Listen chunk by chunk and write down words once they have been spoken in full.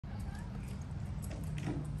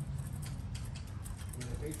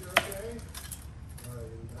Think you're okay? All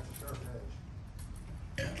right, that's a sharp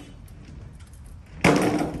edge.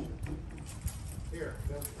 Here,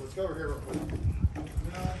 let's go over here real quick.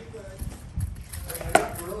 No, you're good. I got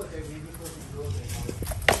Gorilla Tape. You just put some Gorilla Tape on it.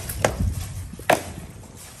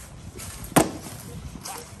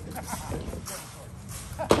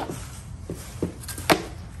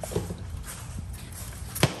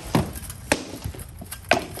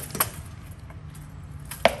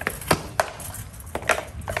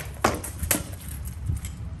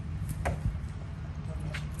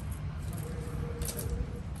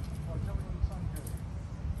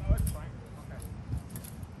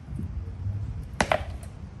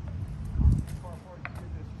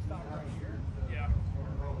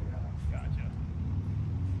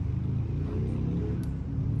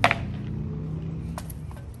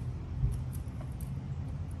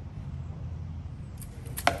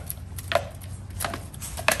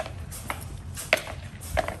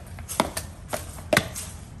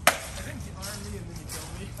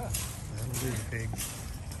 Pig.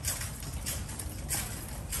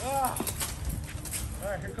 Ah. All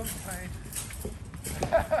right, here comes the pain.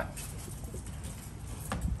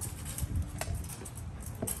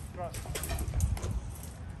 Trust.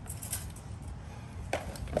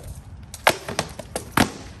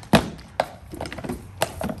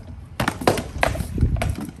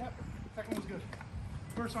 Yep, second one's good.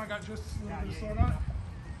 First one I got just a little bit of sort on.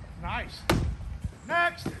 Nice.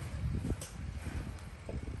 Next.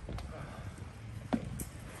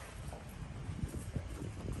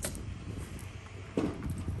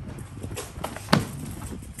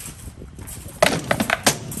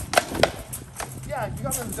 Yeah, you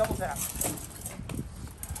got them to double tap.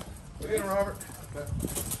 Look at him, Robert. Okay.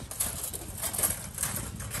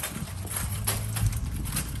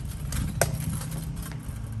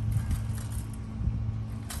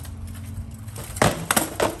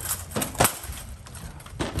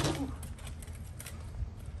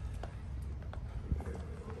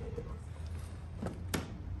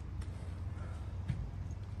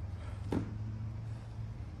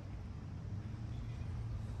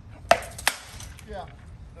 Yeah,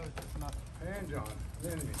 that was just enough. And John,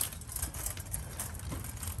 then me.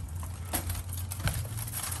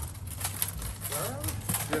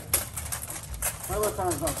 Yep. My left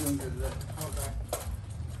arm's not doing good today. Okay.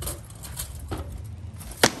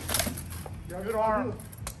 Good arm.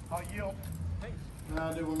 I'll yield. Thanks. Now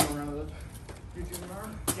I'll do one more round of it. You two an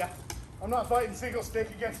arm? Yeah. I'm not fighting single stick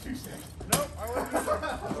against two sticks. Nope, I wouldn't do that.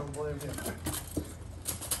 I don't blame him.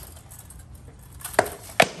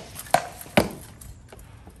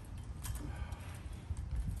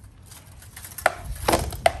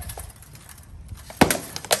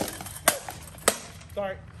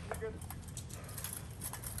 Sorry. You're good.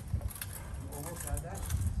 Almost had that.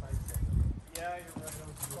 Yeah, you're right.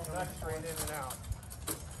 Going back straight in and out.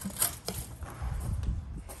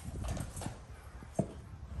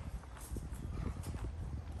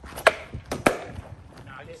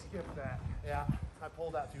 No, I just skipped that. Yeah, I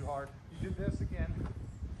pulled that too hard. You did this again.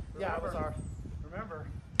 Yeah, it was our. Remember.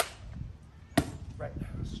 Right.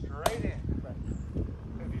 Straight in. Right.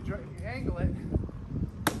 If you angle it,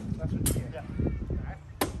 that's what you get. Yeah. Alright.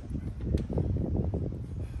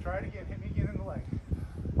 Try it again. Hit me again in the leg.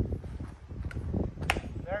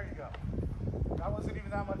 There you go. That wasn't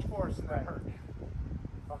even that much force and that hurt.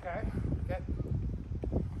 Okay? Okay.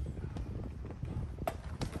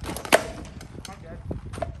 Okay.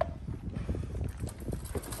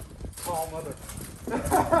 Call mother.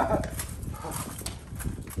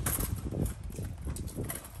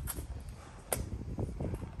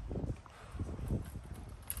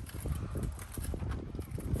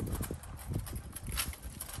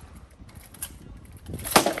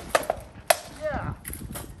 Yeah.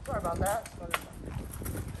 Sorry about that.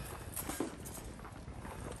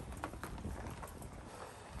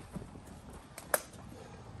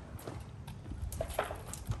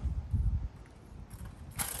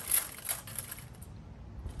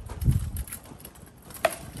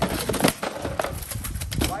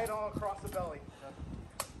 Right all across the belly.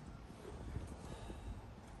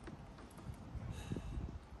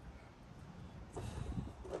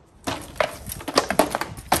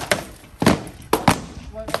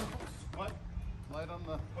 What? Light on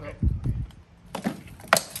the. Okay.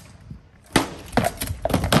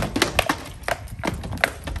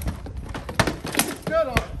 Good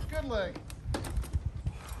arm. Good leg.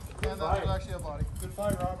 Good And that fight. was actually a body. Good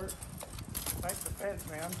fight, Robert. Nice defense,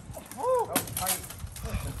 man. Woo! That was tight.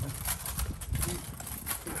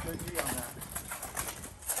 Good G on that.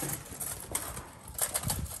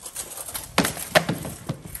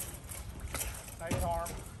 Nice arm.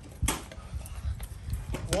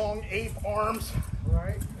 long ape arms.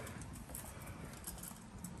 Right?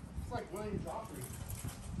 It's like William Joffrey.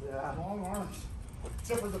 Yeah. Long arms.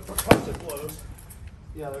 Except for the percussive blows.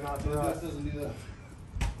 Yeah, they're not doing Right. This doesn't do that.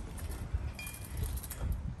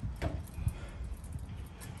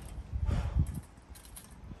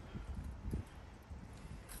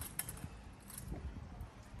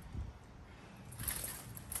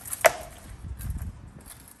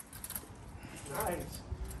 Nice.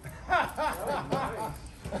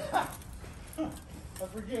 I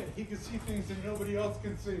forget, he can see things that nobody else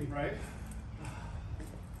can see. Right?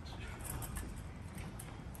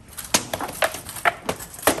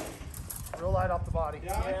 Real light off the body.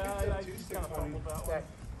 Yeah, I picked up I two just sticks kind of fumbled that Okay.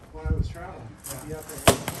 one. When I was traveling. Yeah.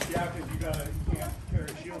 Yeah, because you can't carry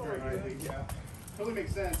a shield or anything. Yeah. Totally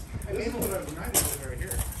makes sense. And this is what I was reminded of right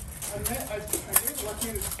here. I made a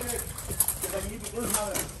left-handed stick because I need to learn how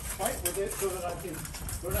to fight with it so that I can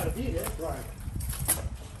learn how to beat it. Right.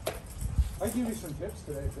 I can give you some tips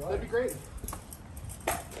today if you That'd be great.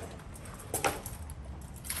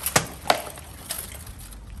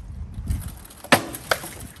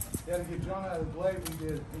 Yeah, to get John out of the blade, we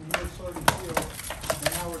did a year sword and shield,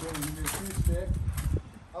 and now we're doing a year two stick.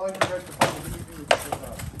 I like to press the